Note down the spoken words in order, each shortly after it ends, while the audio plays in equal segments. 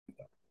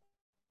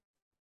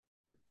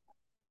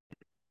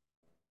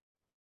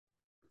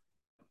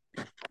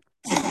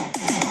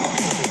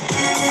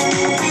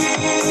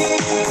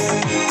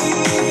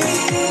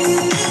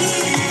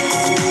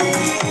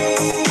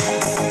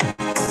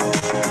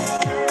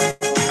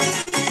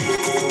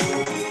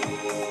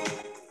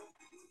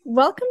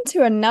Welcome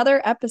to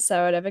another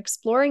episode of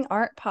Exploring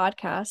Art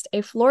Podcast,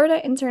 a Florida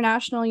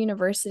International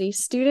University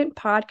student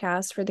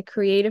podcast for the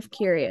creative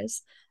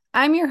curious.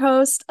 I'm your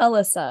host,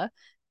 Alyssa,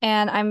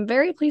 and I'm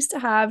very pleased to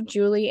have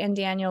Julie and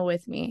Daniel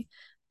with me.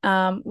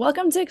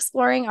 Welcome to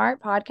Exploring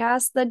Art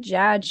Podcast, the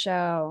JAD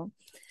Show.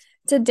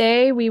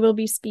 Today, we will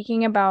be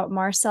speaking about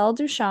Marcel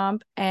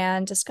Duchamp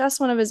and discuss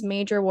one of his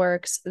major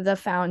works, The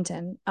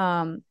Fountain,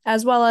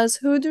 as well as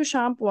who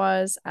Duchamp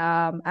was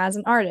as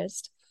an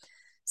artist.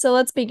 So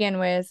let's begin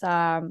with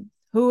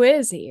who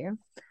is he?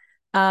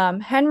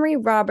 Henry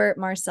Robert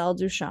Marcel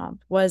Duchamp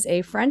was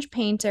a French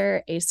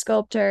painter, a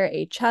sculptor,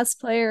 a chess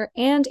player,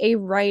 and a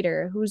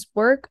writer whose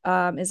work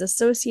is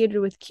associated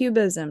with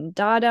Cubism,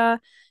 Dada,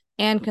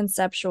 and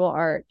conceptual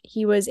art.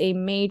 He was a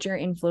major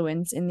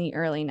influence in the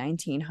early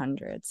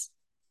 1900s.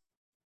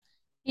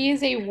 He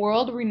is a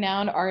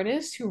world-renowned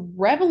artist who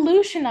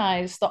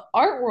revolutionized the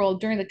art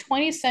world during the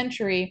 20th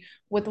century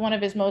with one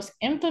of his most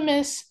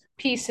infamous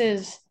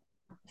pieces,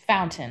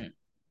 Fountain.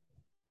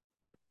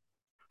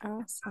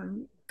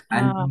 Awesome.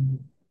 And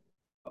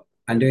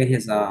under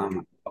his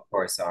of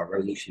course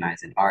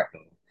revolutionizing art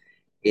though,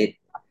 it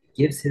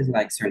gives his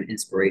like certain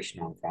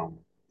inspiration from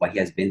what he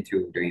has been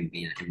through during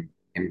being an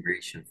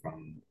immigration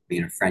from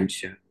being a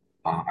French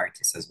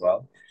artist as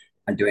well.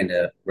 And during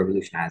the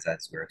revolution as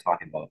we were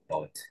talking about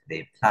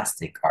the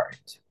plastic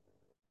art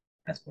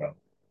as well.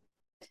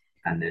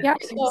 And then Yeah.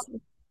 So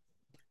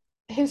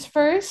his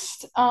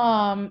first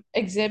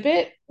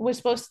exhibit was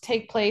supposed to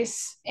take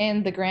place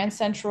in the Grand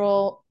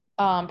Central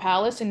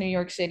Palace in New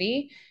York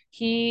City.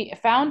 He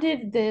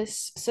founded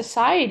this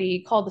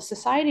society called the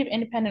Society of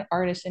Independent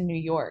Artists in New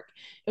York.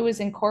 It was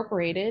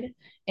incorporated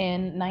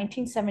in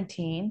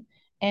 1917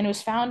 and it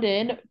was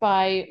founded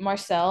by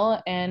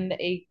Marcel and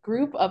a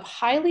group of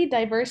highly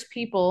diverse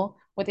people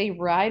with a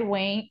wide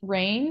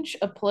range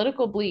of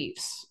political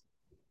beliefs.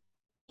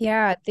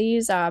 Yeah,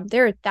 these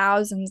there are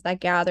thousands that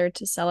gathered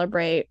to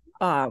celebrate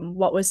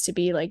what was to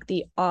be like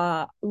the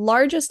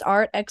largest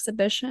art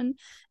exhibition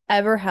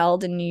ever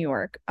held in New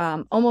York.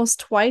 Almost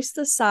twice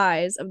the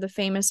size of the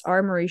famous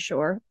Armory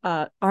Show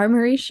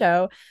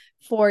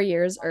 4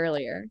 years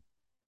earlier.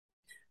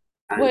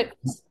 and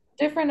What's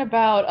different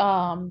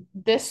about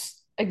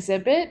this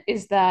exhibit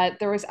is that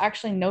there was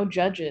actually no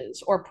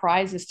judges or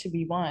prizes to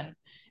be won.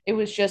 It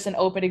was just an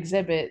open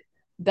exhibit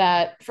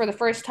that, for the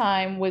first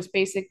time, was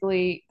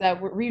basically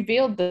that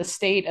revealed the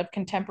state of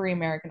contemporary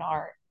American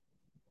art.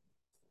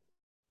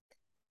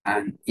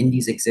 and in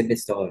these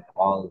exhibits though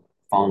all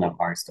found of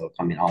arts though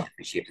come in all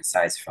different shapes and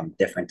sizes from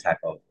different type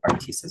of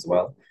artists as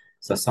well.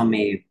 So some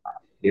may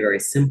be very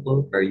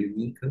simple, very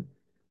unique.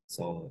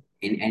 So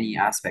in any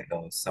aspect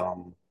though,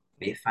 some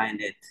may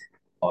find it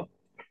or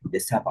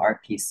this type of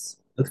art piece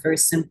looks very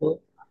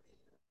simple,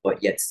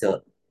 but yet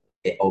still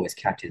it always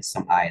catches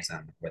some eyes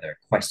on where they're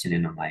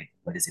questioning on like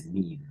what does it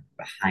mean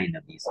behind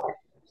of these art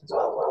as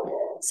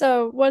well.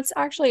 So what's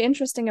actually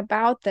interesting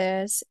about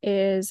this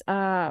is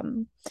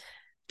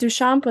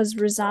Duchamp was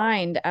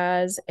resigned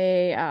as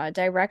a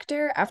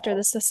director after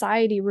the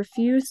society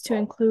refused to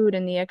include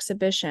in the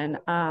exhibition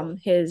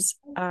his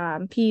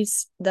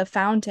piece, The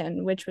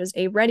Fountain, which was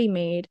a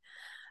ready-made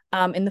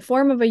in the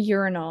form of a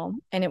urinal,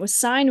 and it was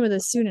signed with a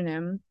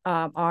pseudonym,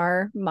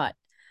 R. Mutt.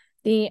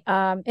 The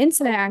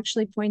incident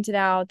actually pointed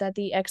out that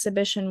the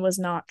exhibition was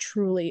not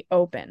truly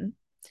open.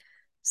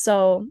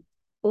 So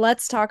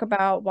let's talk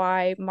about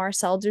why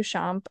Marcel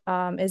Duchamp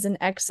is in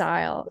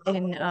exile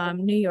in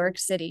New York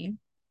City.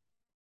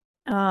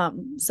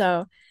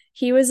 So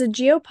he was a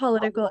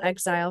geopolitical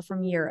exile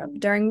from Europe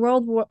during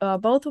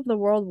both of the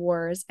World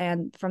Wars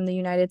and from the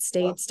United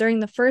States. During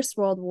the First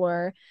World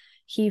War,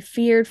 he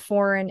feared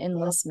foreign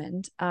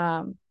enlistment.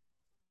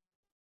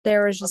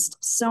 There was just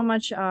so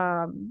much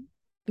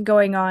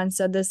going on.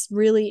 So this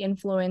really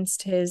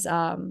influenced his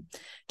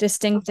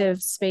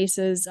distinctive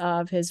spaces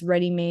of his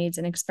ready-mades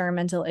and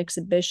experimental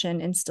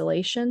exhibition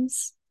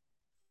installations.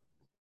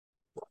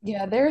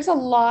 Yeah, there's a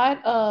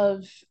lot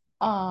of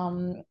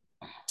um,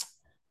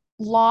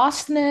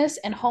 lostness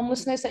and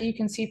homelessness that you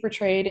can see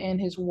portrayed in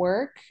his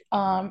work.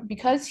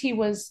 Because he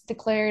was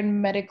declared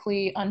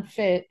medically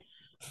unfit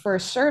for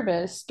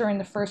service during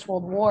the First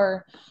World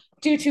War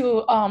due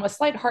to a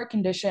slight heart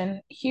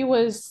condition, he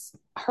was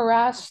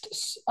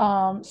harassed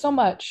so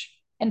much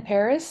in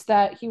Paris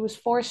that he was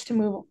forced to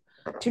move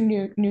to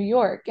New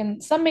York.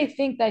 And some may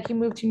think that he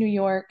moved to New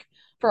York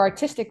for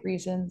artistic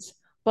reasons,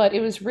 but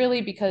it was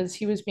really because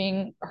he was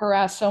being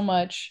harassed so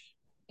much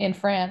in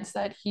France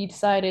that he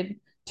decided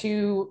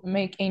to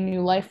make a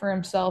new life for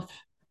himself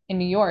in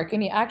New York.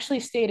 And he actually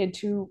stated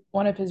to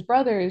one of his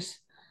brothers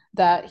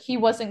that he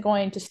wasn't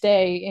going to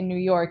stay in New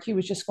York, he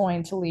was just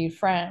going to leave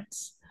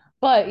France.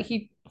 But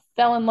he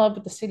fell in love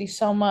with the city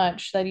so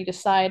much that he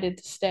decided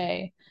to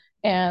stay.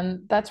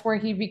 And that's where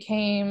he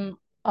became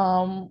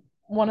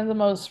one of the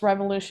most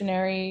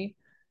revolutionary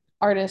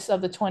artists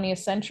of the 20th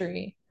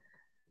century.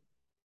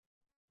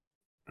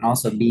 And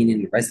also being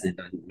in resident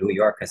in New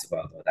York as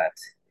well, though, that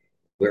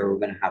where we're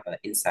gonna have an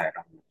insight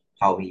on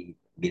how he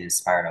been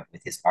inspired up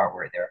with his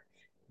artwork there,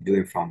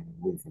 doing from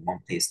moving from one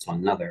place to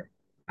another.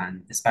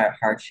 and despite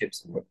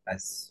hardships,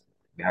 as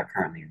we have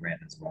currently read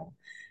as well.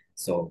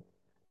 So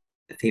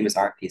the famous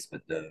art piece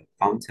with the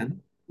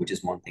fountain, which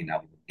is one thing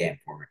that we'll get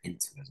more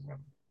into as well.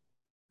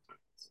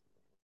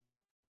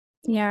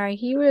 Yeah,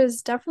 he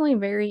was definitely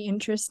very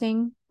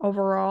interesting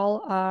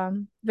overall.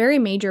 Very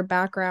major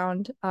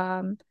background.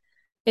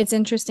 It's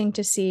interesting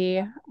to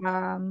see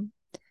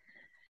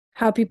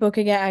how people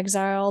could get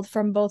exiled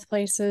from both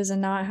places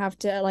and not have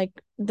to like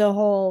the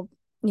whole,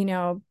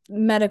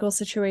 medical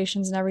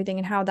situations and everything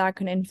and how that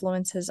can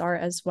influence his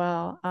art as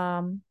well.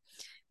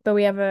 But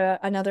we have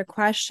another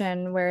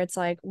question where it's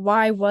like,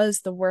 why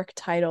was the work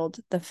titled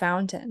The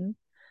Fountain?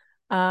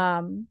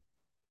 And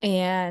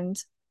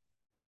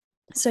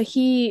so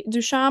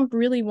Duchamp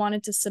really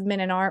wanted to submit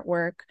an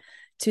artwork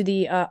to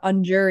the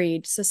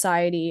Unjuried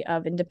Society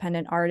of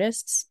Independent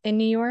Artists in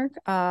New York,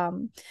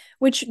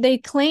 which they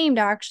claimed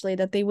actually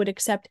that they would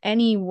accept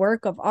any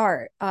work of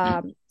art,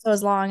 so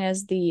as long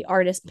as the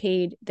artist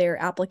paid their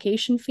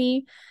application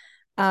fee.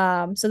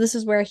 So this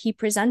is where he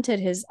presented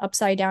his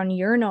upside down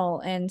urinal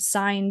and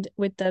signed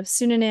with the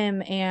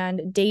pseudonym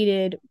and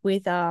dated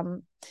with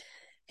the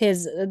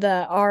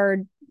R.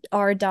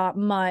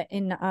 Mutt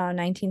in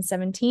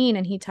 1917,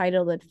 and he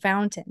titled it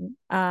Fountain.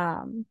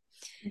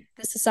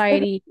 The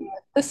society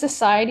The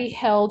society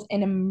held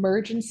an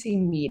emergency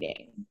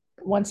meeting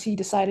once he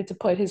decided to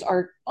put his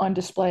art on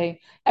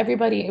display.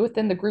 Everybody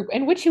within the group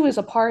in which he was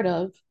a part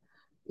of,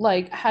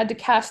 like, had to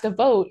cast a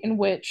vote in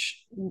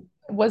which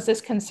was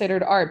this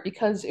considered art,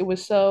 because it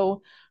was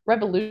so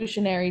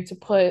revolutionary to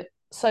put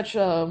such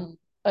a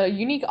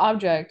unique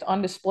object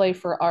on display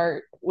for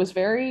art was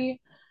very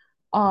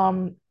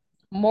um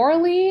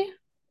morally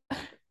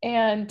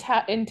and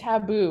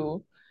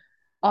taboo.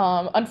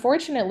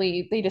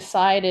 Unfortunately, they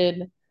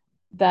decided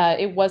that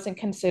it wasn't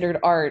considered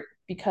art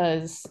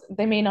because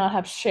they may not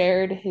have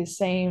shared his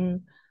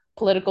same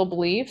political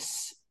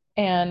beliefs.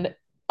 And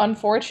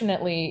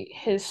unfortunately,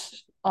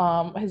 his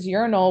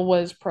urinal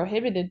was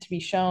prohibited to be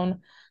shown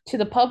to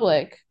the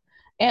public.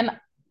 And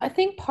I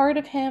think part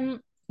of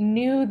him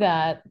knew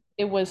that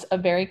it was a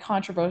very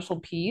controversial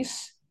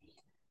piece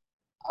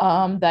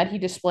that he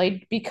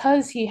displayed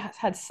because he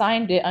had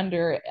signed it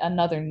under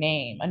another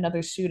name,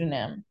 another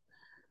pseudonym.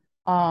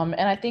 And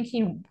I think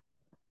he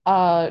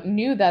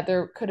knew that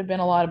there could have been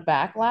a lot of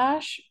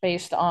backlash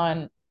based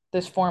on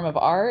this form of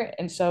art.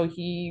 And so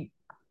he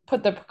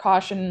put the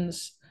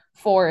precautions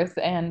forth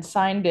and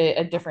signed it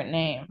a different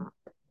name.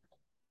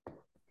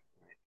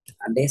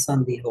 And based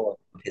on the whole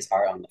of his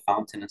art on the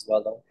fountain as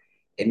well, though,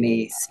 it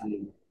may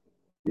seem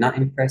not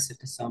impressive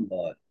to some,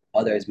 but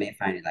others may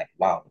find it like,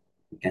 wow,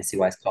 you can see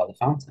why it's called the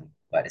fountain.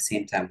 But at the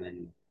same time,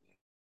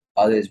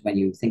 when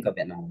you think of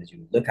it now, as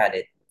you look at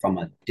it from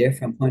a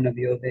different point of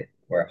view of it,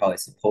 or how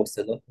it's supposed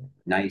to look,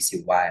 now you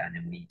see why. And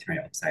then when you turn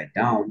it upside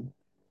down,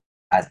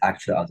 as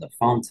actually as a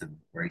fountain,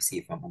 where you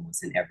see from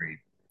almost in every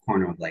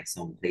corner of like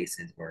some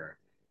places where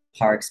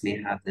parks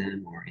may have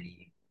them or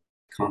any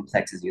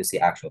complexes, you see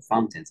actual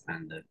fountains,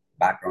 and the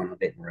background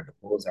of it, where the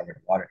holes are, where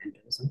the water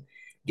enters,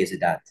 gives it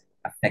that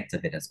effect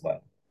of it as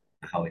well,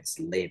 how it's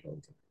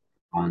labeled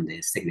on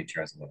the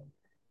signature as well.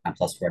 And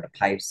plus where the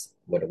pipes,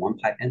 where the one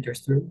pipe enters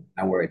through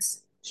and where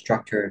it's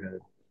structured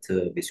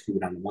to be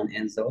screwed on one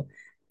end, though,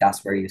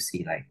 that's where you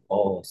see like,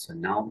 oh, so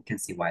now we can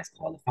see why it's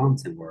called a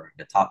fountain, where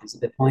the top is a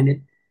bit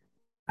pointed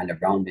and the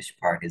roundish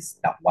part is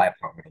that wide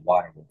part where the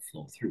water will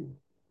flow through.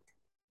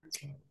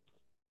 So,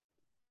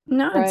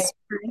 No, Right. it's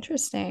super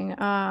interesting.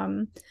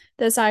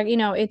 This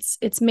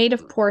it's made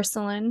of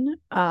porcelain.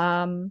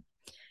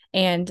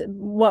 And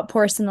what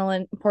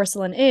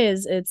porcelain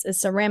is, it's a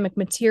ceramic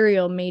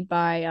material made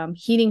by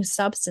heating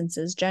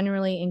substances,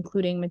 generally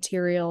including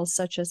materials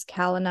such as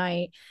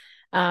kaolinite.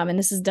 And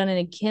this is done in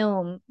a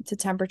kiln to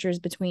temperatures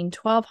between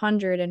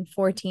 1200 and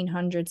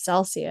 1400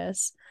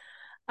 Celsius.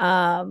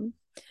 Um,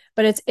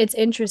 but it's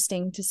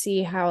interesting to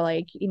see how,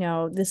 like,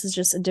 this is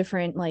just a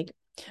different, like,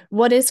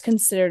 what is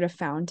considered a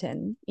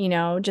fountain,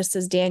 just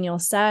as Daniel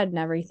said and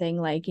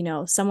everything, like,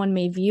 someone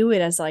may view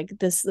it as like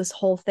this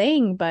whole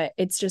thing, but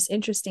it's just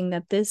interesting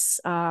that this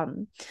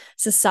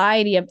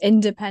society of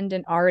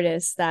independent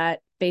artists that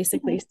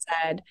basically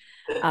said,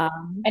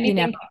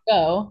 Anything could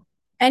go.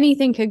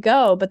 anything could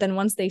go, but then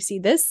once they see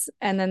this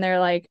and then they're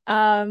like,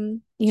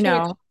 Too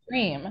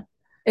extreme.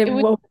 It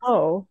was,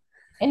 whoa.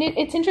 and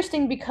it's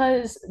interesting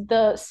because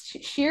the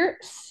sheer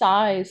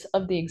size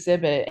of the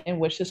exhibit in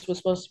which this was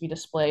supposed to be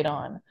displayed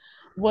on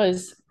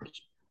was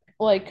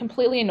like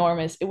completely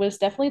enormous. It was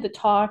definitely the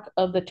talk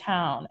of the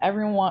town.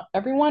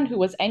 Everyone who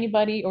was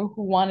anybody or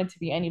who wanted to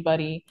be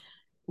anybody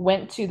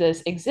went to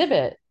this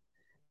exhibit.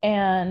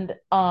 And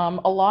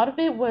a lot of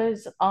it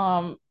was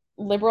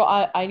liberal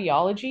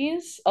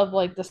ideologies of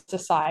like the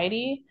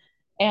society,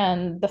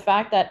 and the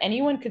fact that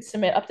anyone could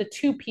submit up to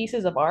two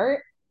pieces of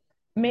art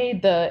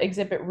made the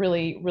exhibit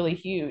really, really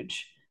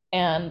huge.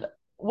 And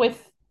with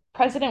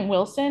President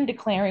Wilson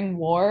declaring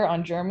war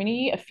on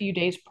Germany a few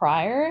days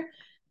prior,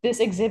 this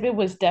exhibit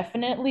was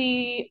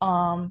definitely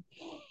kind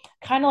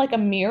of like a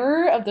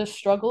mirror of the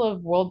struggle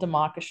of world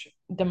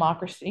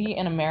democracy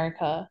in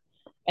America.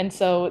 And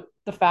so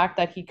the fact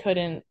that he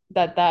couldn't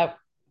that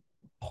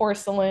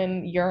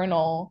porcelain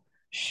urinal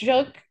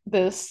shook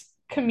this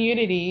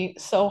community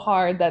so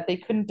hard that they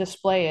couldn't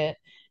display it.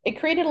 It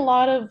created a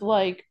lot of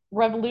like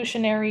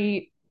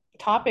revolutionary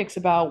topics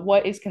about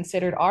what is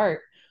considered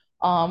art.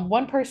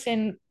 One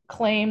person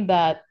claimed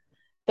that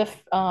the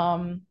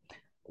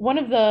one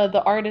of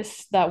the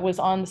artists that was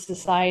on the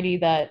society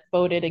that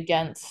voted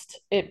against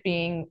it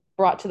being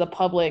brought to the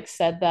public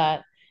said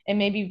that it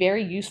may be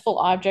very useful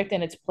object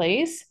in its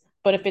place,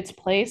 but if its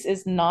place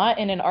is not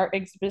in an art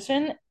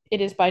exhibition,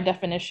 it is by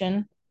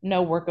definition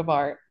no work of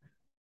art.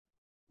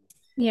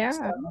 Yeah.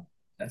 So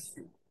that's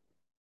true.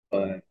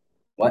 But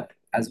what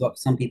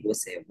some people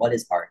say, what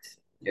is art?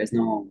 There's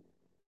no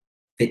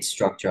fit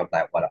structure of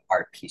like what an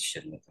art piece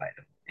should look like.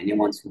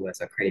 Anyone who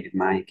has a creative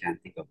mind can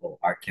think of, oh,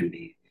 art can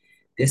be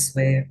this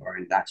way or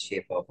in that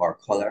shape of or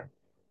color.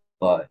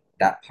 But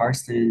that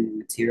porcelain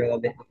material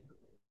of it,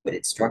 with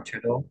its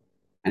structure though,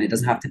 and it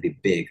doesn't have to be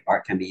big.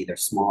 Art can be either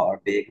small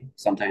or big.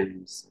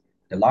 Sometimes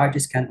the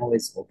largest can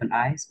always open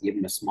eyes.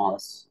 Even the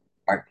smallest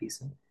art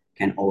piece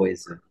can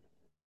always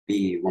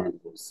be one of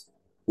those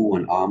ooh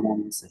and ah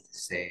moments to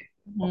say,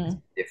 oh, it's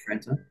Mhm.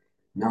 different. Huh?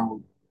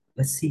 Now,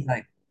 let's see,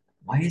 like,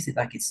 why is it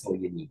like it's so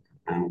unique?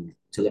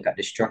 To look at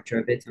the structure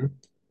of it, huh?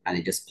 And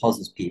it just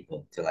puzzles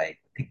people to like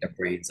pick the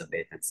brains of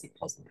it and see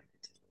puzzle it.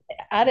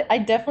 I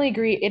definitely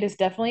agree. It is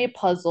definitely a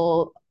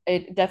puzzle.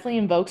 It definitely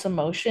invokes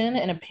emotion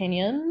and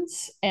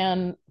opinions.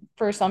 And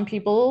for some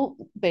people,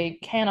 they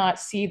cannot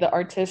see the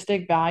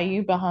artistic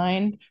value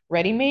behind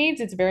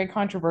ready-mades. It's a very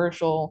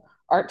controversial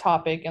art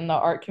topic in the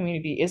art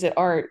community. Is it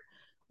art?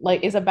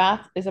 Like, is a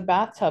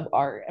bathtub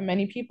art? And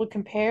many people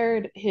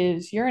compared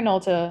his urinal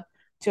to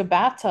a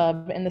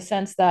bathtub in the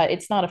sense that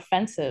it's not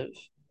offensive.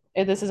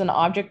 This is an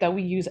object that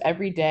we use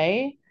every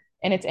day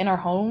and it's in our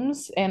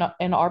homes and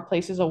in our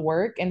places of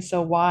work. And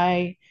so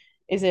why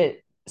is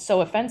it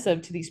so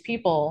offensive to these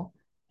people?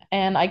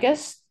 And I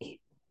guess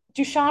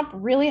Duchamp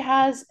really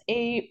has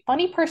a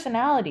funny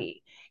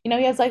personality. You know,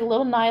 he has like a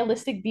little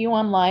nihilistic view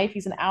on life.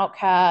 He's an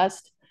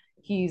outcast.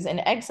 He's an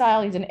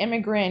exile. He's an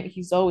immigrant.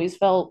 He's always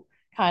felt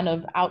kind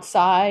of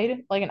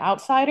outside, like an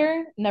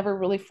outsider, never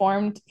really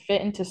formed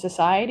fit into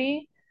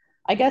society.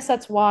 I guess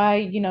that's why,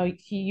 you know,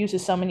 he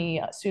uses so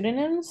many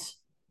pseudonyms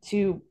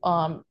to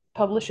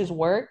publish his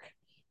work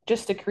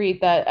just to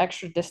create that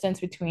extra distance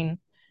between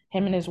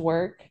him and his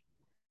work.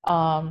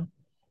 Um,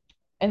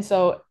 and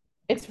so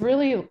it's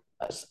really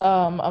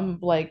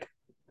like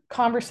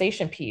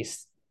conversation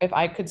piece. If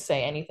I could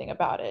say anything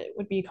about it, it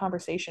would be a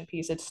conversation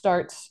piece. It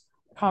starts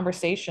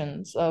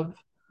conversations of,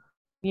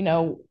 you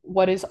know,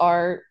 what is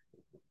art?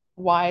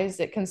 Why is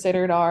it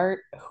considered art?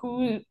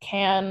 Who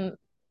can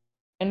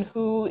and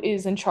who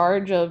is in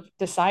charge of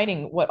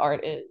deciding what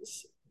art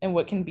is and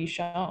what can be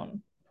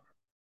shown?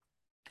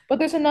 But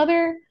there's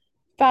another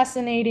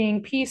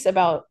fascinating piece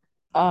about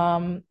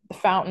the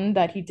fountain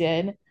that he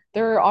did.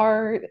 There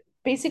are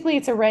basically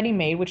it's a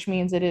ready-made, which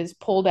means it is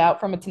pulled out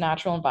from its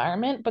natural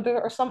environment, but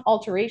there are some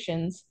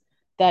alterations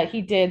that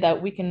he did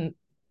that we can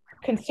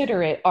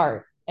consider it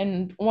art.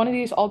 And one of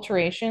these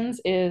alterations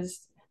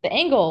is the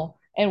angle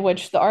in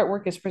which the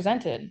artwork is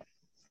presented.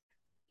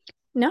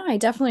 No, I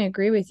definitely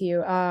agree with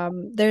you.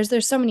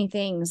 There's so many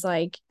things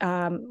like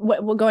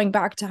going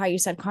back to how you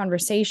said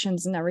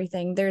conversations and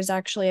everything. There's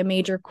actually a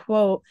major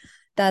quote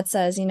that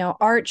says, you know,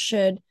 art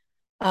should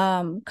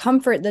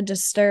comfort the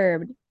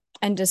disturbed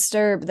and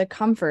disturb the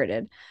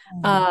comforted,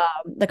 Mm.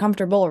 the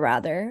comfortable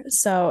rather.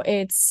 So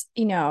it's,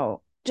 you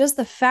know, just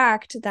the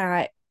fact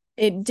that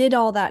it did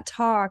all that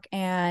talk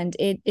and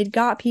it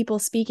got people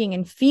speaking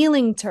and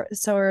feeling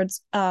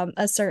towards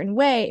a certain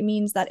way. It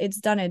means that it's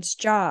done its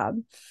job.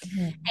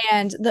 Mhm.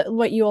 And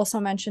what you also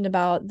mentioned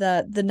about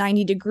the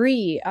 90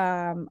 degree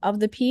of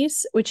the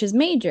piece, which is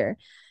major.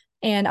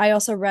 And I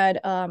also read,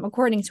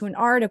 according to an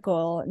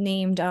article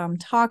named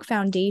Talk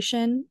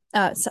Foundation,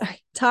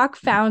 Talk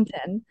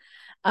Fountain,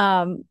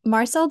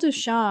 Marcel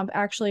Duchamp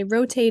actually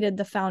rotated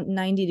the fountain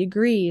 90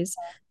 degrees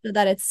so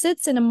that it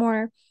sits in a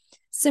more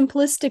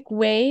simplistic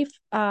way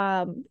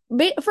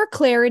for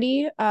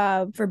clarity,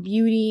 for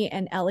beauty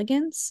and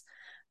elegance.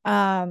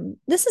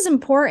 This is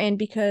important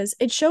because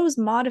it shows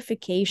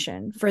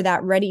modification for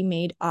that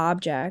ready-made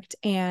object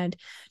and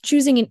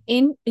choosing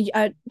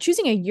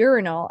a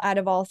urinal out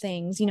of all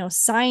things, you know,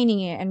 signing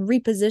it and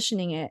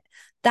repositioning it.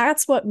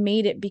 That's what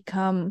made it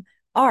become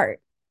art.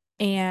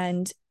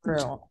 And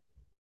True.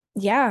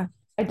 yeah,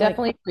 I like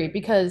definitely agree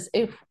because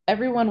if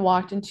everyone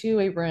walked into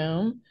a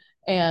room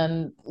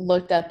and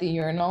looked at the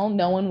urinal,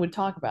 no one would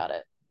talk about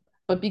it.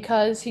 But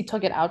because he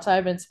took it outside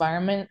of its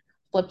environment,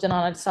 flipped it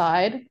on its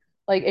side,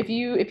 like if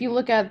you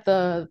look at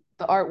the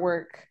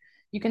artwork,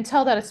 you can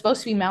tell that it's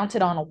supposed to be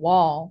mounted on a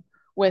wall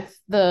with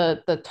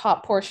the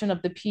top portion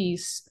of the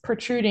piece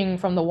protruding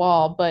from the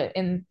wall, but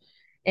in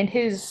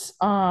his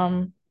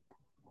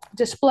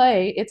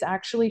display, it's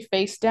actually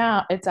face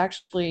down. It's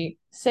actually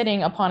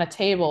sitting upon a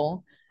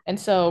table. And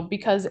so,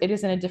 because it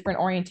is in a different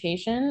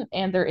orientation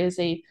and there is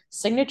a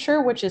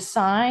signature which is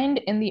signed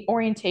in the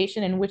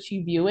orientation in which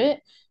you view it,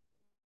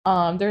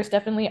 there's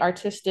definitely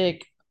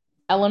artistic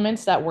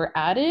elements that were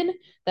added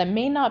that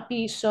may not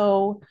be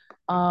so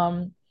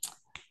um,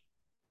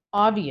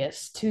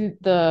 obvious to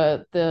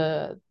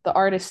the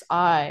artist's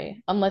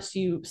eye unless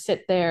you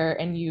sit there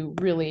and you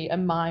really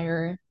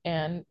admire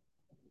and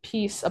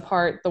piece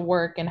apart the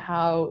work and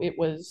how it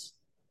was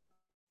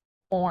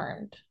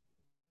formed.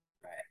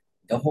 Right.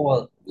 The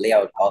whole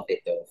layout of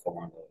it though, for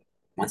one though,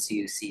 once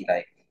you see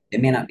like there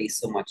may not be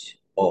so much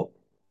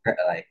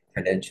like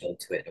credential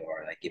to it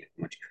or like give it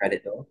much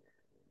credit though,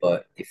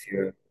 but if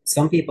you're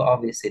some people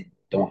obviously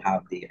don't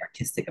have the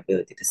artistic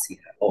ability to see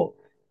that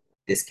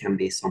this can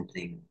be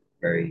something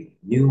very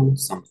new,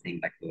 something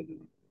that will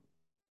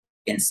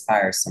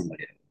inspire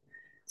somebody.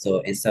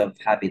 So instead of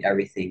having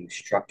everything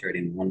structured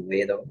in one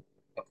way though,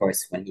 of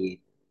course when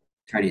he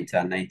turned into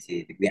a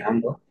 90-degree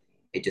angle,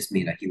 it just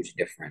made a huge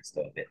difference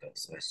though a bit though.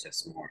 So it's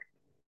just more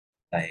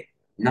like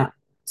not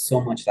so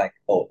much like,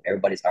 oh,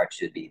 everybody's art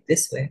should be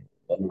this way,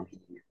 but no,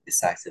 he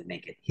decides to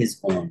make it his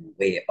own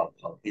way of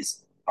how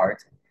his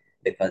art,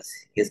 because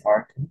his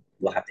art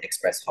will have to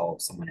express how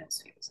someone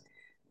else feels.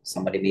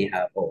 Somebody may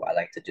have, oh, I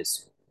like to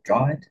just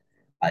draw it,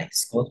 I like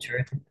sculpture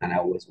it, and I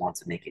always want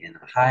to make it in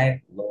a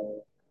high,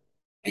 low,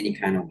 any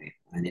kind of way.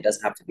 And it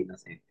doesn't have to be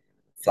nothing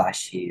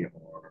flashy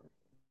or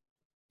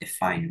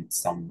define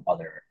some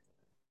other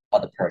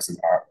person's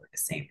artwork the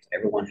same.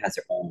 Everyone has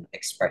their own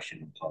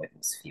expression of how it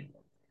must feel.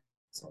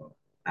 So,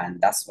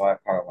 and that's why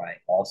part why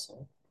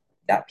also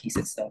that piece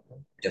itself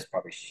just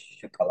probably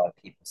shook a lot of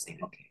people saying,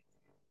 okay,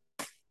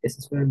 this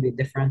is going to be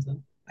different.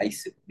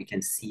 We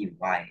can see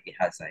why it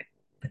has like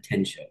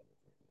potential.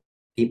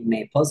 People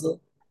may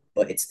puzzle,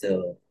 but it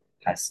still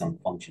has some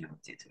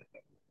functionality to it.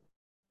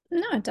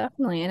 No,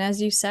 definitely. And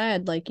as you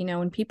said, like,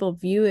 when people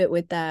view it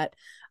with that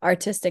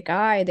artistic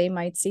eye, they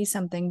might see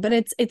something. But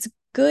it's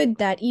good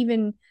that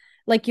even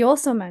like you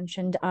also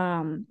mentioned,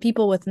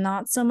 people with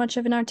not so much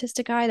of an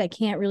artistic eye that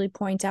can't really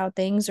point out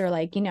things or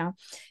like,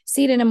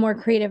 see it in a more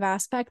creative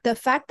aspect. The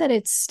fact that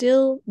it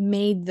still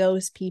made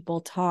those people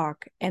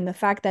talk and the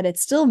fact that it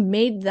still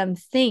made them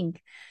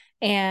think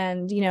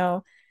and,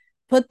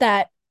 put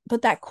that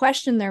put that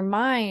question in their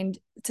mind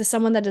to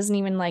someone that doesn't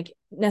even like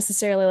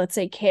necessarily, let's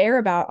say, care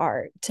about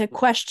art, to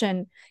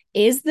question,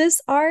 is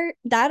this art?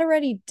 That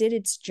already did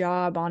its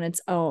job on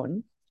its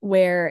own,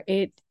 where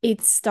it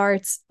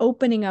starts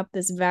opening up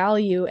this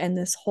value and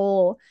this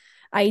whole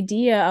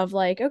idea of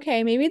like,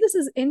 okay, maybe this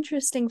is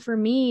interesting for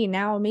me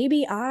now.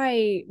 Maybe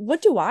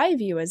what do I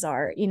view as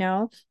art?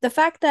 The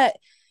fact that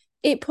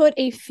it put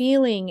a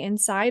feeling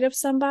inside of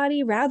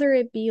somebody, rather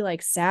it be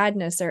like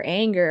sadness or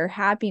anger or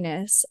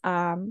happiness.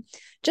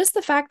 Just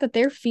the fact that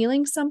they're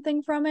feeling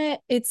something from it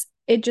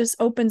just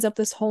opens up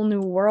this whole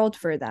new world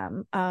for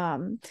them.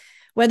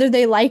 Whether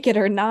they like it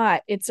or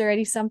not, it's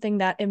already something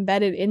that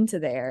embedded into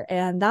there.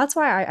 And that's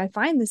why I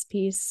find this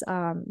piece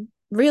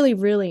really,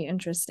 really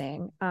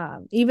interesting,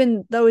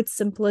 even though it's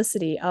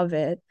simplicity of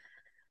it.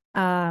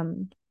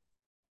 Um,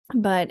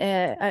 but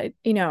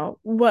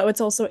what's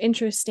also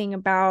interesting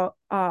about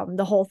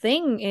the whole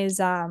thing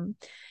is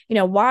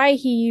why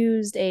he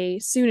used a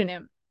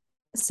pseudonym.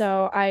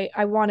 So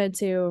I wanted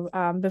to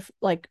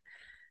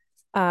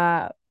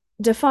uh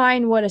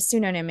define what a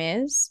pseudonym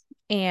is.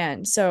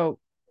 And so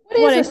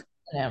What is a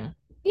synonym?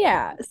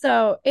 yeah,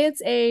 so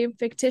it's a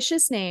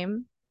fictitious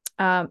name,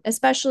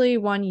 especially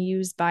one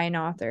used by an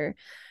author.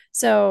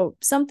 So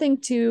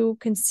something to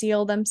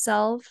conceal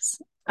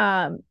themselves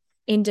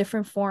in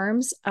different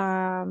forms,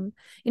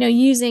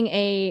 using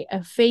a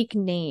fake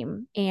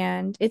name.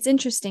 And it's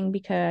interesting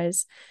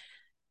because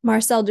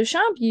Marcel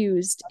Duchamp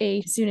used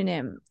a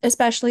pseudonym,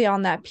 especially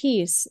on that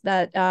piece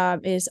that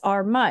is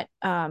R. Mutt.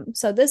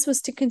 So this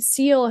was to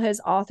conceal his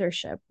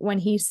authorship when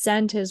he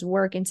sent his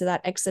work into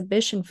that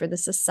exhibition for the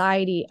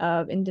Society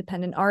of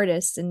Independent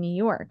Artists in New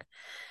York.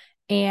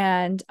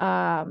 And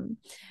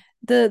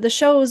the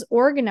show's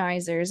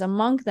organizers,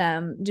 among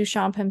them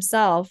Duchamp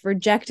himself,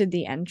 rejected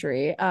the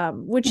entry,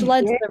 which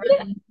led to the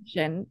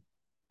resignation.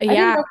 I didn't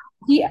Yeah,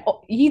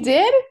 know he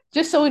did,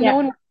 just so no yeah,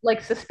 one would,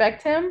 like,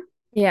 suspect him.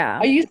 yeah.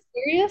 Are you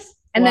serious?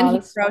 And then Wow,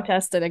 he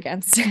protested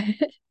against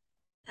it.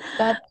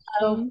 that's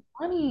so Um,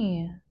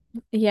 funny.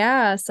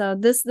 yeah, so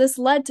this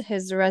led to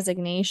his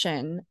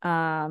resignation,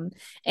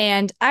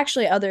 and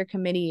actually other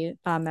committee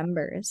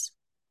members.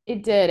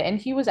 It did, and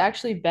he was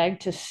actually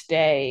begged to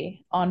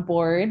stay on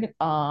board,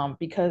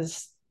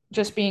 because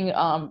just being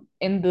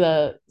in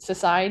the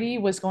society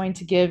was going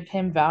to give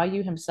him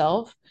value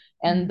himself,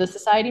 and Mhm. the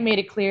society made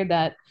it clear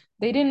that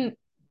they didn't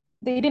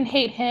they didn't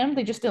hate him,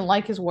 they just didn't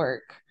like his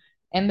work,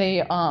 and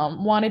they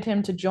wanted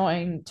him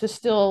to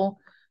still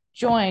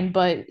join,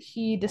 but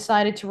he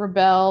decided to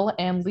rebel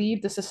and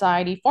leave the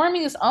society,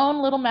 forming his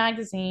own little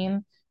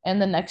magazine in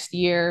the next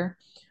year,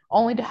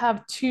 only to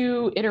have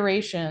two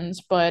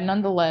iterations, but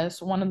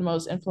nonetheless one of the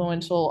most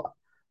influential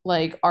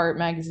like art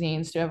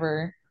magazines to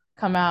ever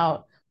come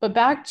out. But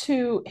back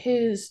to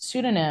his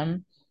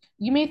pseudonym,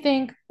 you may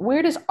think,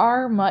 where does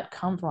R. Mutt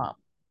come from?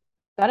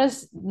 That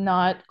is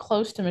not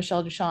close to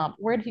Michel Duchamp.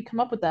 Where did he come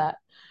up with that?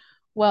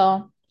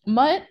 Well,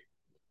 Mutt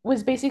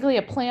was basically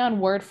a play on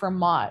word for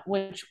Mott,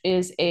 which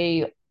is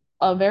a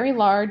a very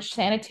large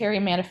sanitary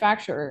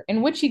manufacturer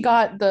in which he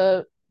got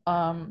the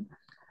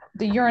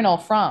urinal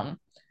from.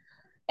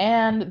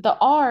 And the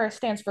R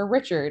stands for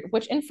Richard,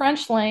 which in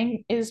French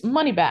slang is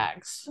money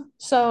bags.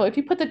 So if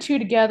you put the two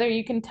together,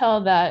 you can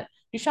tell that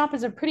Duchamp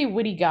is a pretty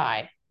witty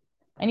guy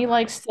and he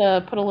likes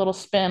to put a little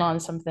spin on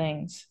some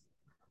things.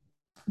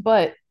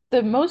 But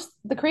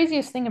the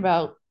craziest thing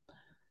about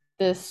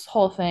this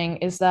whole thing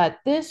is that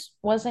this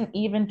wasn't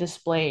even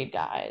displayed,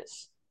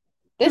 guys.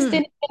 This Hmm.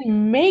 didn't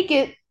even make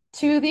it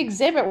to the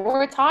exhibit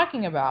we're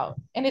talking about.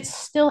 And it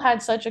still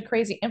had such a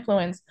crazy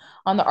influence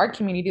on the art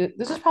community.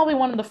 This is probably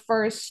one of the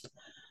first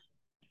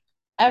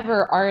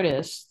ever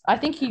artists. I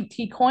think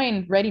he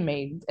coined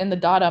ready-made in the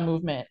Dada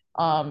movement.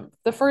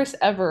 The first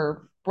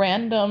ever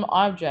random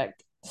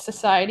object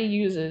society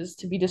uses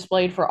to be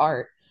displayed for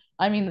art.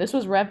 I mean, this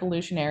was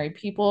revolutionary.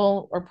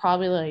 People are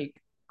probably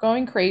like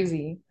going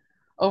crazy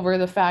over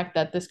the fact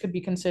that this could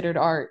be considered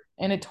art,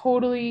 and it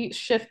totally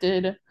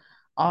shifted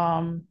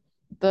um,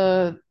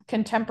 the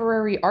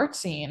contemporary art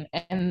scene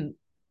and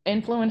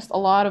influenced a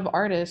lot of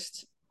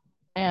artists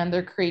and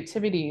their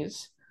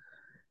creativities.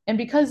 And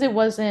because it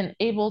wasn't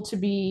able to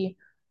be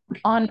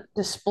on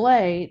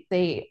display,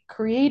 they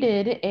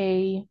created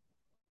a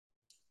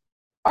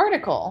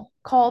article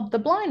called The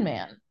Blind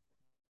Man.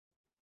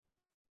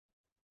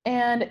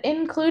 And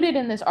included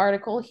in this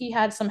article, he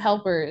had some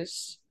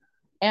helpers.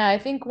 And I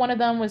think one of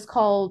them was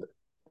called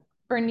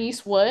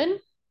Bernice Wood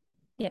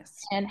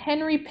Yes. and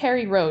Henry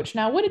Perry Roach.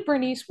 Now, what did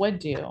Bernice Wood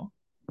do?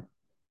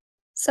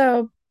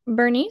 So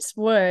Bernice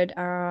Wood,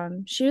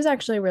 she was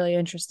actually really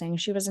interesting.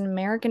 She was an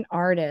American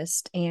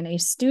artist and a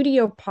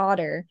studio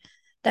potter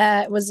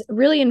that was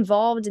really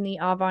involved in the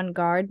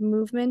avant-garde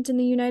movement in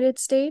the United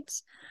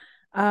States.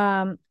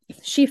 Um,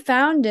 she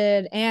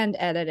founded and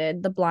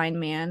edited The Blind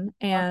Man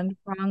and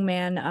Wrong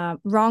Man,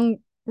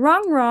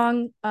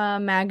 Wrong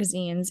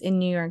magazines in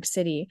New York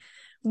City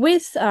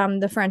with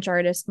the French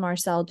artist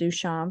Marcel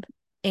Duchamp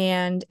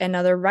and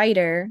another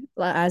writer,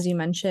 as you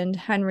mentioned,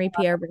 Henry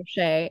Pierre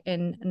Brochet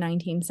in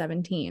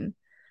 1917.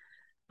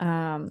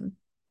 Um,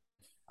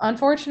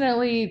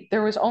 Unfortunately,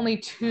 there was only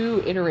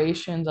two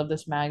iterations of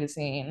this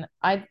magazine.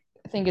 I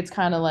think it's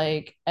kind of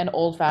like an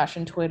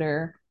old-fashioned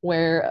Twitter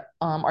where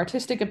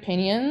artistic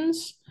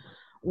opinions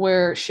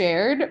were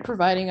shared,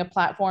 providing a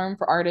platform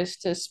for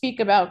artists to speak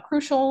about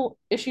crucial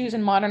issues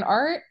in modern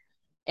art,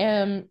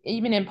 and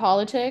even in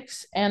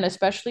politics, and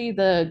especially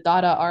the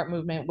Dada art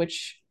movement,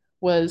 which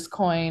was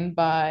coined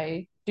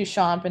by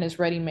Duchamp and his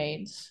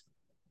ready-mades.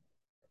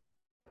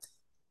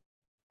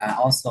 And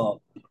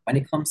also, when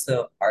it comes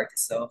to art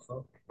itself,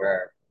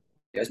 where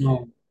there's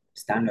no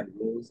standard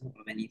rules of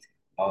anything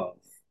of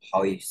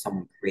how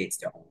someone creates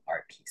their own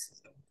art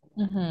pieces.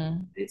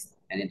 Mm-hmm.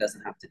 And it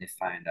doesn't have to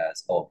define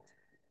as, oh,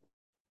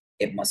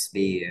 it must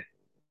be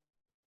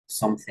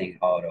something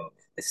out of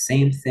the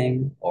same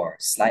thing or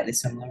slightly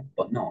similar,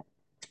 but no.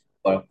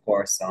 But of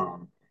course,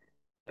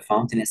 the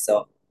fountain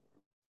itself,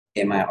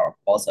 in my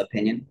also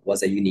opinion,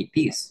 was a unique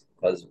piece.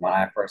 Because when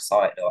I first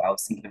saw it, though, I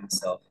was thinking to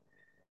myself,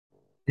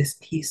 this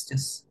piece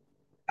just,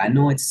 I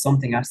know it's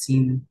something I've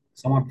seen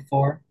somewhere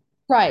before.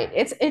 Right.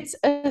 It's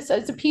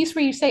a piece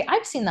where you say,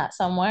 I've seen that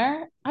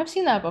somewhere. I've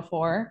seen that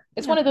before.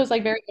 It's yeah. one of those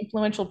like very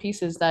influential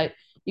pieces that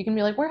you can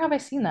be like, where have I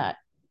seen that?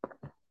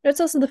 It's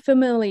also the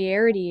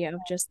familiarity of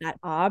just that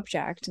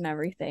object and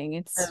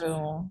everything.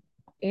 So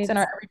it's in It's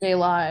our everyday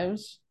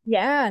lives.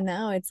 yeah,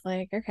 no, it's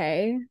like,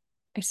 okay,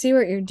 I see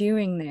what you're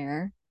doing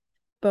there,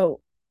 but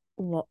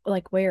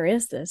like, where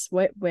is this?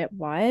 What?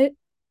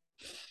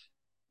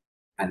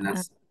 And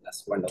Uh,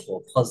 that's when the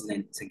whole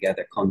puzzling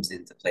together comes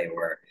into play,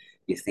 where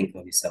you think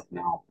of yourself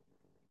now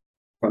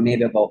for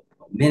maybe about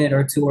a minute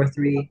or two or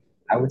three,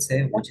 I would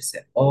say, once you say,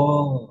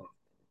 oh,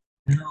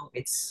 no,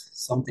 it's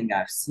something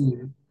I've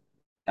seen.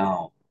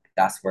 Now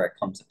that's where it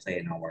comes to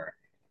play now, where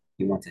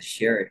you want to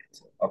share it.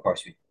 Of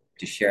course, you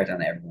to share it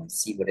and everyone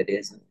see what it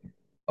is.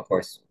 Of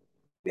course,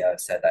 we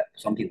have said that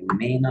some people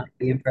may not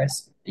be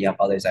impressed. You have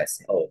others that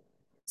say, oh,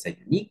 it's a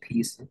unique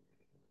piece.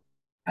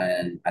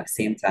 And at the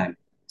same time,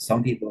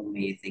 some people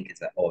may think it's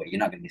that, oh, you're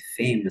not going to be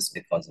famous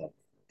because of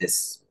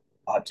this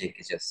object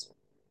is just,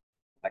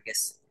 I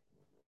guess,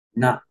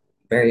 not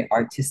very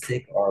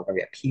artistic or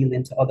very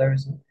appealing to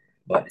others.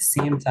 But at the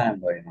same time,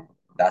 though,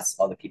 that's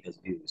other people's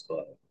views.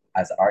 But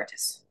as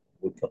artists,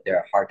 we put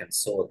their heart and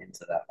soul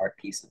into that art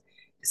piece to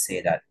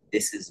say that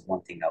this is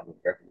one thing that would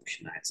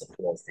revolutionize the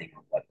whole thing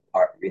of what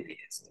art really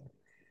is.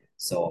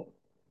 So,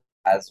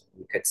 as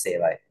we could say,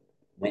 like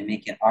when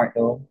making art,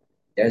 though,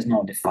 there's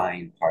no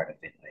defined part of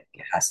it. Like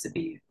it has to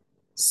be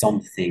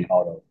something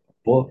out of a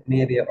book,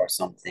 maybe, or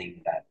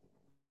something that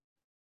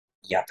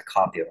you have to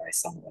copyright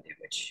somebody,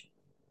 which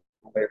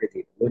whatever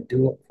they would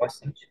do for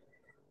such.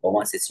 But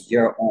once it's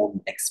your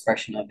own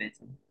expression of it,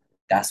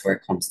 that's where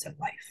it comes to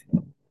life.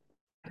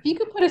 If you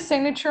could put a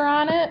signature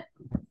on it,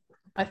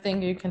 I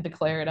think you can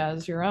declare it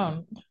as your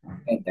own.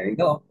 And there you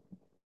go.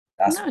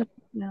 That's no, And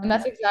no.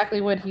 that's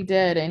exactly what he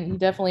did. And he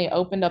definitely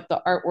opened up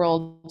the art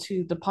world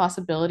to the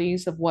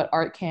possibilities of what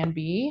art can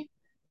be.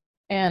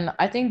 And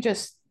I think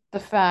just the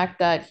fact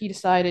that he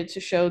decided to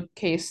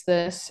showcase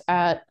this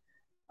at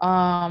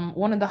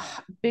one of the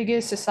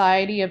biggest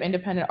Society of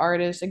Independent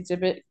Artists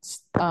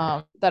exhibits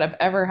that have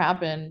ever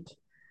happened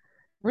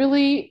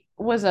really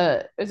was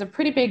a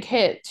pretty big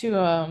hit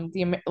to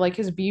like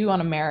his view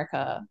on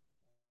America,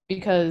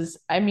 because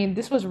I mean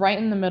this was right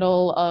in the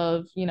middle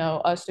of, you know,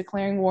 us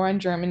declaring war on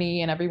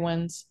Germany and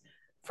everyone's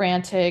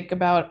frantic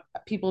about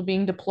people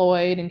being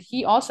deployed, and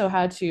he also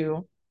had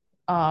to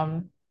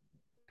um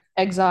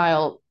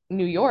exile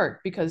New York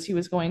because he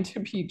was going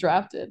to be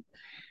drafted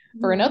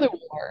for Yeah. another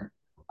war.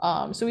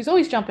 So he's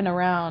always jumping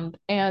around,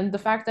 and the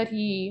fact that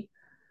he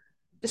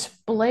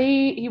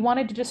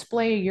wanted to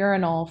display a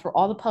urinal for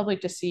all the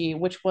public to see,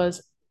 which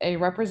was a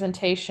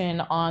representation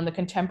on the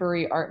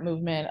contemporary art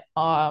movement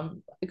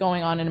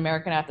going on in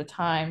America at the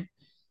time.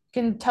 You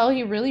can tell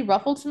he really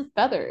ruffled some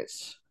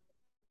feathers,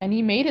 and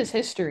he made his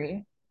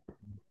history.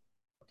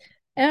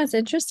 And it's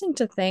interesting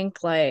to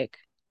think like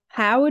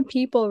how would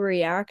people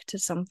react to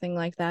something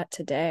like that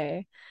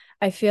today?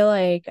 I feel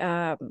like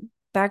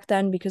back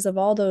then because of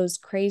all those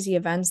crazy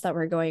events that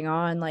were going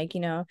on, like,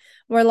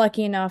 we're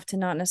lucky enough to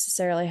not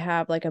necessarily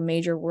have like a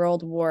major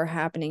world war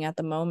happening at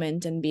the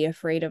moment and be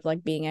afraid of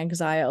like being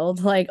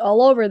exiled like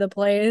all over the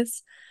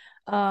place.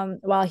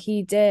 While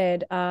he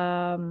did.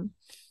 I'm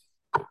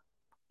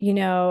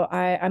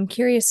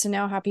curious to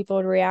know how people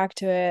would react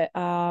to it.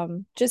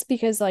 Just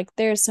because like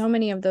there's so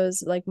many of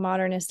those like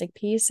modernistic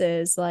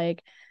pieces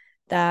like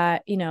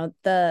that,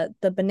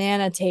 the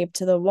banana tape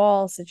to the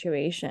wall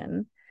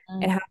situation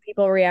and Mm. how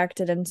people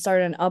reacted and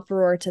started an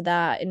uproar to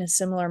that in a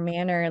similar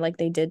manner like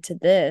they did to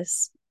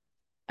this.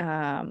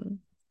 Um,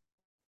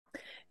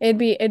 it'd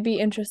be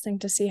interesting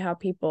to see how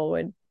people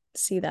would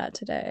see that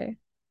today.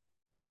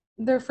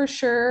 There for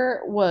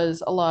sure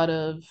was a lot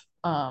of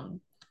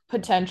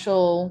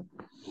potential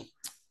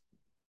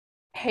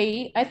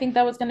hate, I think,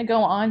 that was going to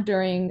go on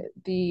during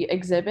the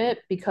exhibit,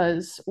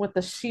 because with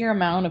the sheer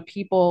amount of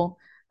people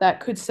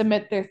that could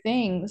submit their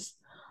things,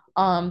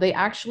 they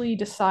actually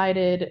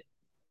decided,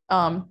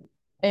 um,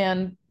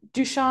 and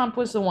Duchamp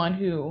was the one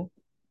who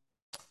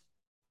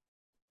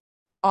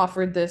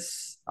offered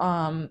this,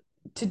 to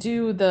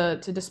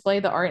display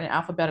the art in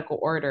alphabetical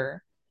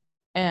order.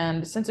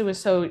 And since it was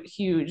so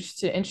huge,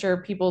 to ensure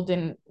people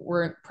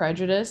weren't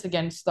prejudiced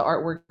against the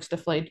artworks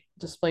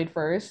displayed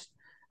first,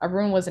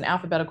 everyone was in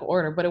alphabetical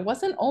order. But it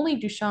wasn't only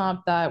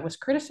Duchamp that was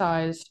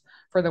criticized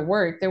for the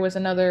work. There was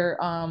another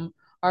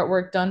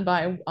artwork done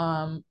by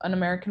an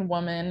American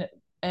woman,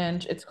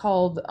 and it's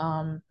called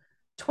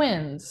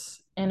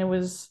Twins. And it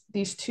was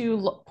these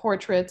two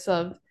portraits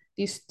of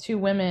these two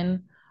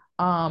women,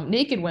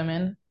 naked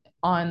women,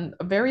 on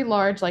a very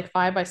large, like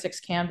 5 by 6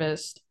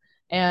 canvas.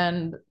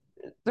 And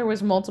there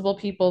was multiple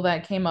people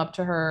that came up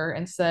to her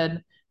and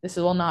said this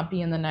will not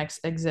be in the next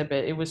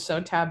exhibit. It was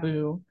so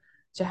taboo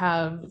to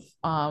have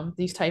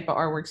these type of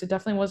artworks. It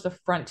definitely was the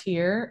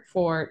frontier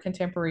for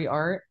contemporary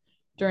art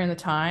during the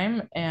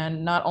time.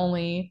 And not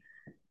only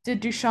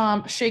did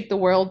Duchamp shake the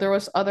world, there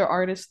was other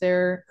artists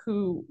there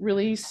who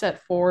really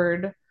set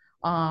forward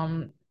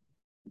um,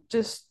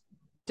 just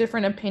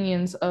different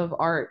opinions of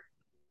art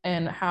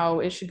and how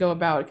it should go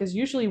about. Because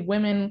usually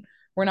women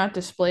were not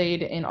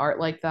displayed in art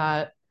like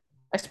that,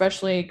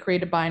 especially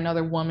created by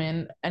another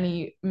woman.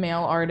 Any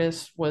male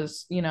artist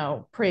was,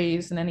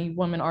 praised, and any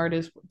woman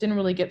artist didn't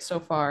really get so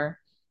far.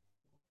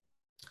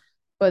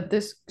 But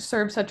this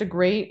served such a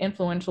great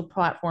influential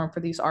platform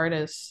for these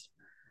artists.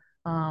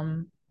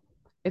 Um,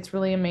 it's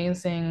really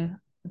amazing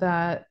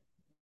that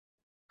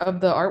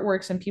of the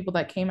artworks and people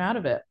that came out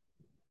of it.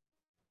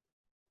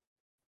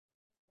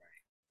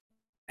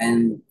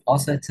 And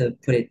also to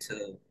put it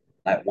to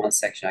like one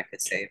section I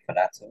could say for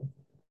that too,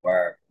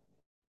 where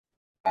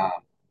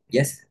um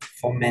yes,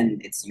 for men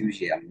it's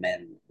usually a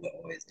men will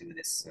always do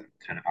this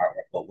kind of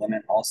artwork, but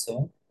women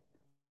also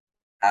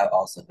have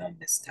also done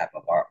this type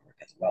of artwork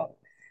as well.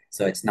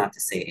 So it's not to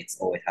say it's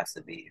always has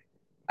to be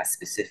a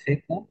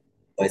specific one,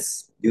 but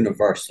it's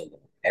universal though.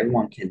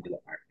 Everyone can do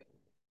art.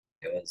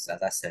 It was,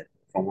 as I said,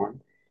 for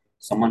one,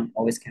 someone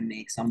always can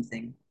make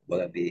something,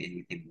 whether it be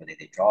anything, whether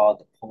they draw,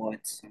 the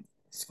poets,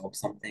 sculpt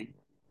something.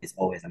 It's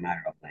always a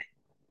matter of like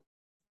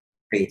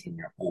creating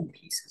your own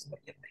pieces, what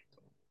you like,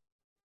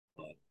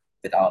 but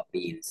without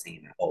being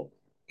seen at oh,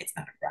 it's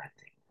not a brand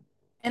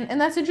thing.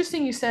 And that's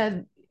interesting. You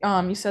said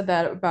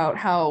that about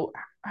how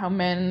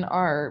men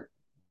are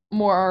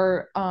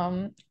more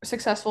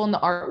successful in the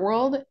art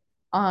world.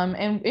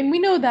 And we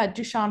know that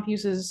Duchamp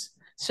uses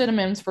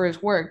pseudonyms for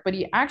his work, but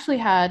he actually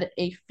had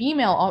a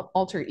female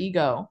alter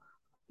ego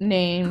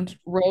named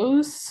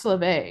Rose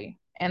Slave.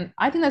 And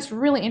I think that's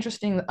really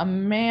interesting. A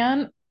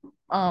man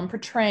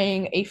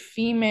portraying a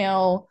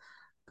female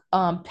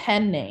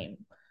pen name,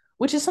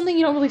 which is something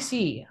you don't really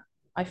see.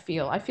 I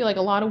feel like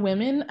a lot of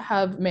women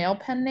have male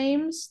pen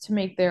names to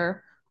make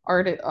their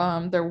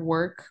their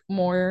work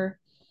more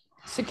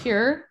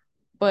secure.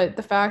 But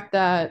the fact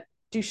that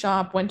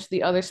Duchamp went to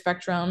the other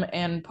spectrum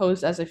and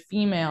posed as a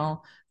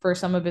female for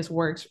some of his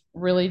works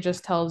really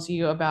just tells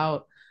you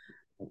about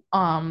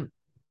um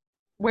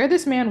where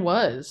this man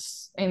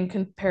was and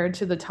compared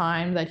to the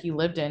time that he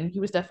lived in. He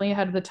was definitely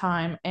ahead of the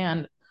time,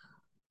 and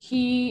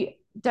he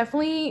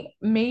definitely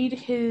made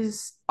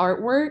his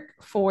artwork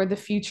for the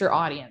future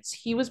audience.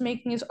 He was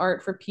making his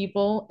art for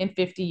people in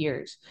 50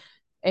 years.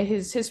 And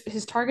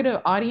his targeted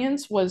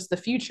audience was the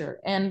future.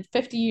 And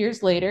 50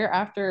 years later,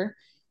 after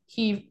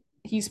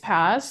he's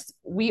passed,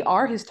 we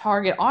are his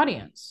target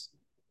audience.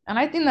 And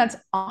I think that's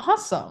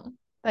awesome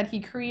that he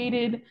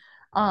created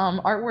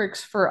artworks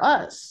for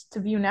us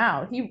to view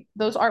now.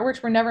 Those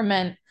artworks were never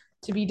meant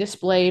to be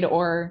displayed,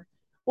 or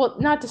well,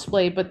 not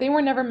displayed, but they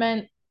were never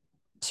meant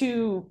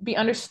to be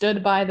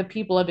understood by the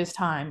people of his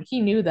time. He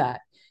knew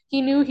that.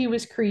 He knew he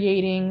was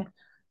creating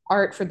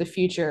art for the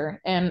future,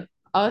 and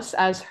us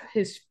as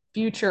his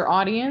future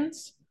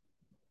audience,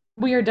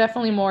 we are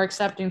definitely more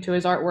accepting to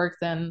his artwork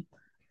than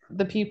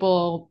the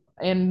people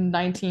in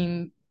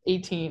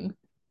 1918.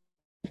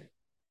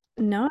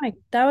 No,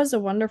 that was a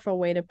wonderful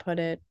way to put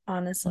it,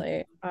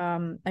 honestly.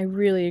 I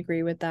really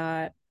agree with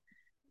that.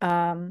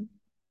 Um,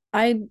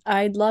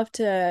 I'd love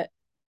to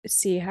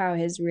see how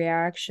his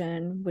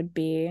reaction would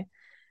be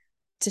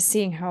to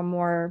seeing how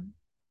more,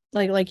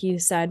 like you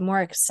said, more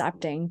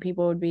accepting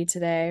people would be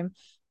today,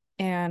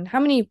 and how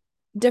many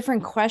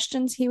different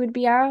questions he would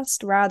be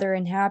asked rather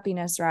in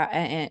happiness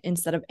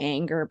instead of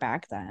anger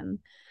back then.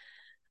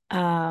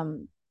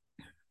 Um,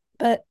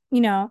 but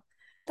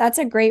that's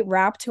a great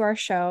wrap to our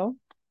show.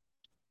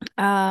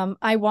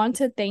 I want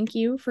to thank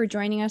you for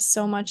joining us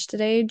so much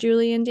today,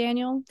 Julie and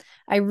Daniel.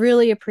 I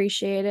really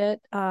appreciate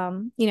it.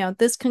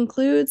 This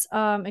concludes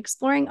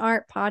Exploring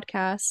Art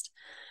podcast,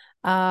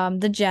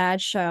 the Jad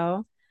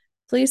Show.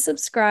 Please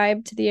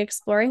subscribe to the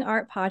Exploring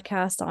Art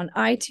podcast on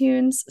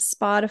iTunes,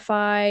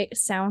 Spotify,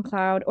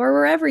 SoundCloud, or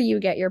wherever you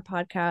get your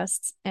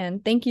podcasts.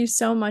 And thank you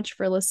so much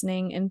for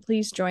listening. And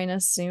please join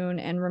us soon.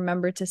 And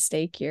remember to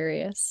stay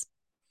curious.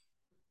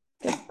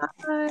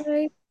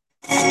 Goodbye.